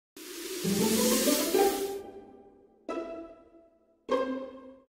We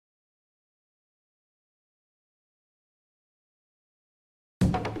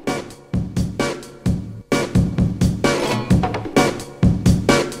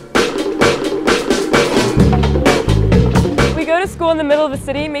go to school in the middle of the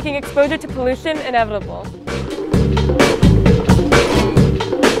city, making exposure to pollution inevitable.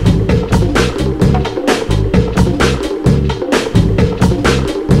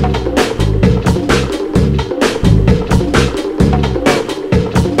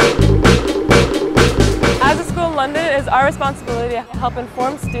 As a school in London, it is our responsibility to help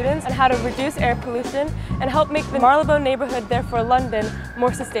inform students on how to reduce air pollution and help make the Marylebone neighbourhood, therefore London,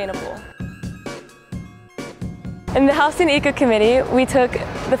 more sustainable. In the Halcyon Eco Committee, we took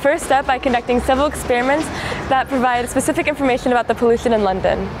the first step by conducting several experiments that provide specific information about the pollution in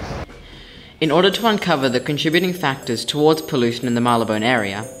London. In order to uncover the contributing factors towards pollution in the Marylebone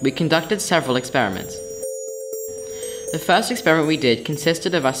area, we conducted several experiments. The first experiment we did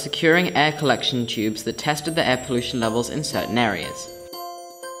consisted of us securing air collection tubes that tested the air pollution levels in certain areas.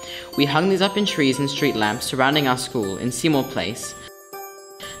 We hung these up in trees and street lamps surrounding our school in Seymour Place,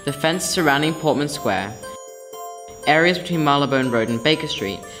 the fence surrounding Portman Square, areas between Marylebone Road and Baker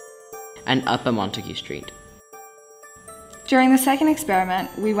Street, and Upper Montague Street. During the second experiment,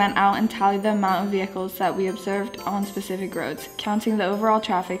 we went out and tallied the amount of vehicles that we observed on specific roads, counting the overall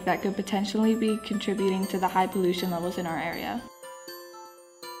traffic that could potentially be contributing to the high pollution levels in our area.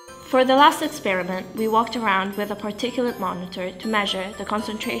 For the last experiment, we walked around with a particulate monitor to measure the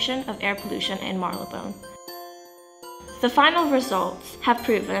concentration of air pollution in Marylebone. The final results have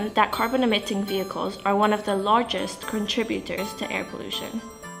proven that carbon-emitting vehicles are one of the largest contributors to air pollution.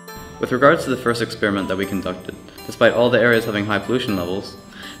 With regards to the first experiment that we conducted, despite all the areas having high pollution levels,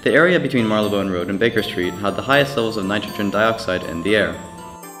 the area between Marylebone Road and Baker Street had the highest levels of nitrogen dioxide in the air.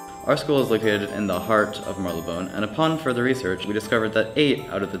 Our school is located in the heart of Marylebone, and upon further research, we discovered that 8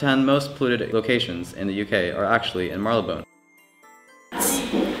 out of the 10 most polluted locations in the UK are actually in Marylebone.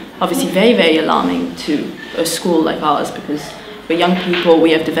 Obviously very, very alarming to a school like ours because we're young people,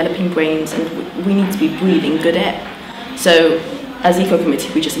 we have developing brains, and we need to be breathing good air. So as Eco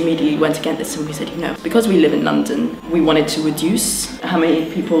Committee, we just immediately went against this and we said, you know, because we live in London, we wanted to reduce how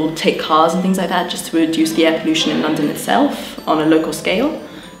many people take cars and things like that, just to reduce the air pollution in London itself on a local scale.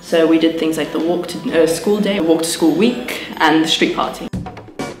 So we did things like the walk to school day, walk to school week, and the street party.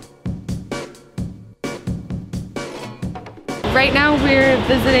 Right now we're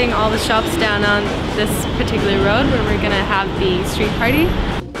visiting all the shops down on this particular road where we're going to have the street party.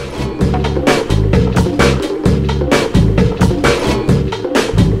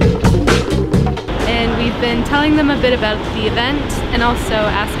 And we've been telling them a bit about the event and also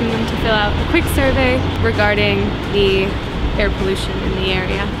asking them to fill out a quick survey regarding the air pollution in the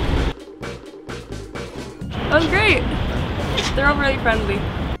area. That was great! They're all really friendly.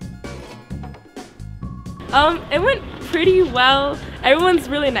 It went pretty well. Everyone's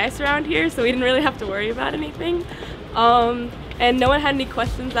really nice around here, so we didn't really have to worry about anything. And no one had any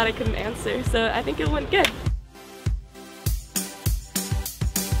questions that I couldn't answer, so I think it went good.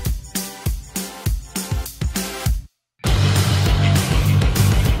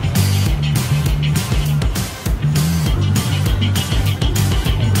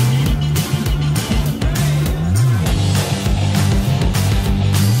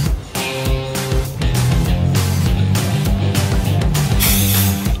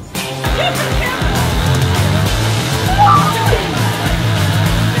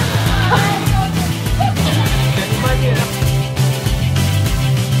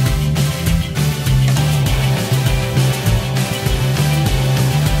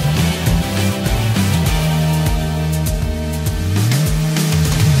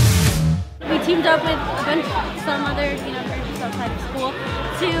 Teamed up with some other groups outside of school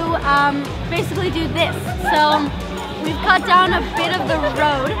to basically do this. So we've cut down a bit of the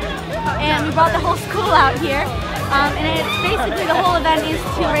road and we brought the whole school out here. And it's basically the whole event is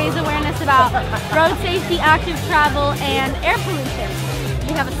to raise awareness about road safety, active travel, and air pollution.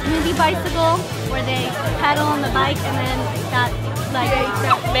 We have a smoothie bicycle where they pedal on the bike and then that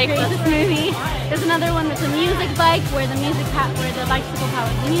makes a smoothie. There's another one that's a music bike where the bicycle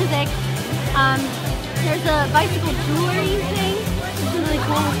powers the music. There's a bicycle jewelry thing, which is really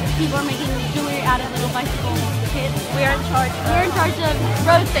cool. People are making jewelry out of little bicycle kits. We're in charge of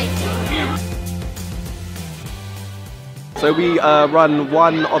road safety. So we run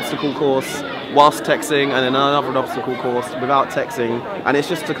one obstacle course whilst texting and then another obstacle course without texting, and it's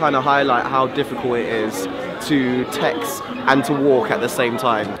just to kind of highlight how difficult it is to text and to walk at the same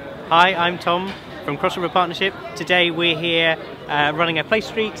time. Hi, I'm Tom from Cross River Partnership. Today we're here running a play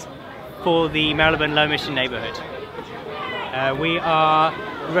street for the Marylebone Low Emission neighbourhood. We are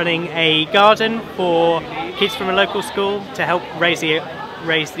running a garden for kids from a local school to help raise the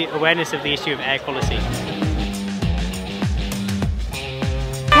awareness of the issue of air quality.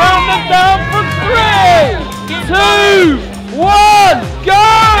 Count them down from 3, 2, 1, go!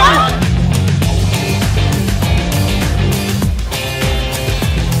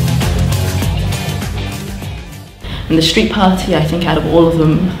 And the street party, I think out of all of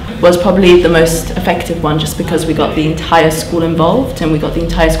them, was probably the most effective one, just because we got the entire school involved and we got the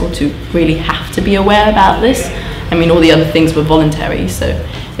entire school to really have to be aware about this. I mean, all the other things were voluntary, so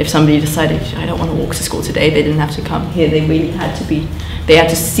if somebody decided, I don't want to walk to school today, they didn't have to come here. They really had to be, they had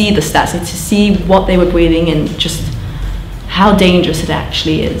to see the stats, to see what they were breathing and just how dangerous it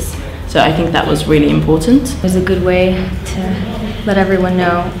actually is. So I think that was really important. It was a good way to let everyone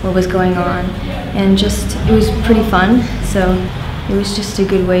know what was going on, and just, it was pretty fun, so it was just a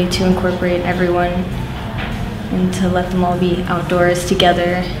good way to incorporate everyone and to let them all be outdoors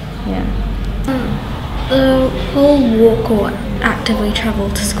together. Yeah. The whole walk or actively travel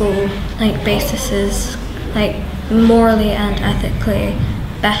to school basis is morally and ethically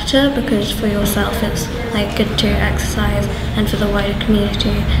better, because for yourself it's good to exercise, and for the wider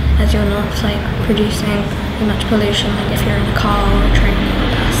community, as you're not producing much pollution if you're in a car or a train or a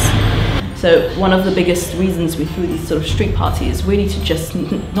bus. So one of the biggest reasons we threw these sort of street parties is really to just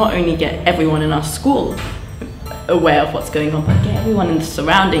not only get everyone in our school aware of what's going on, but get everyone in the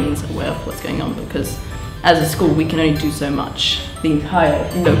surroundings aware of what's going on, because as a school we can only do so much. The entire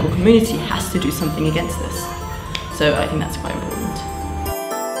local community has to do something against this. So I think that's quite important.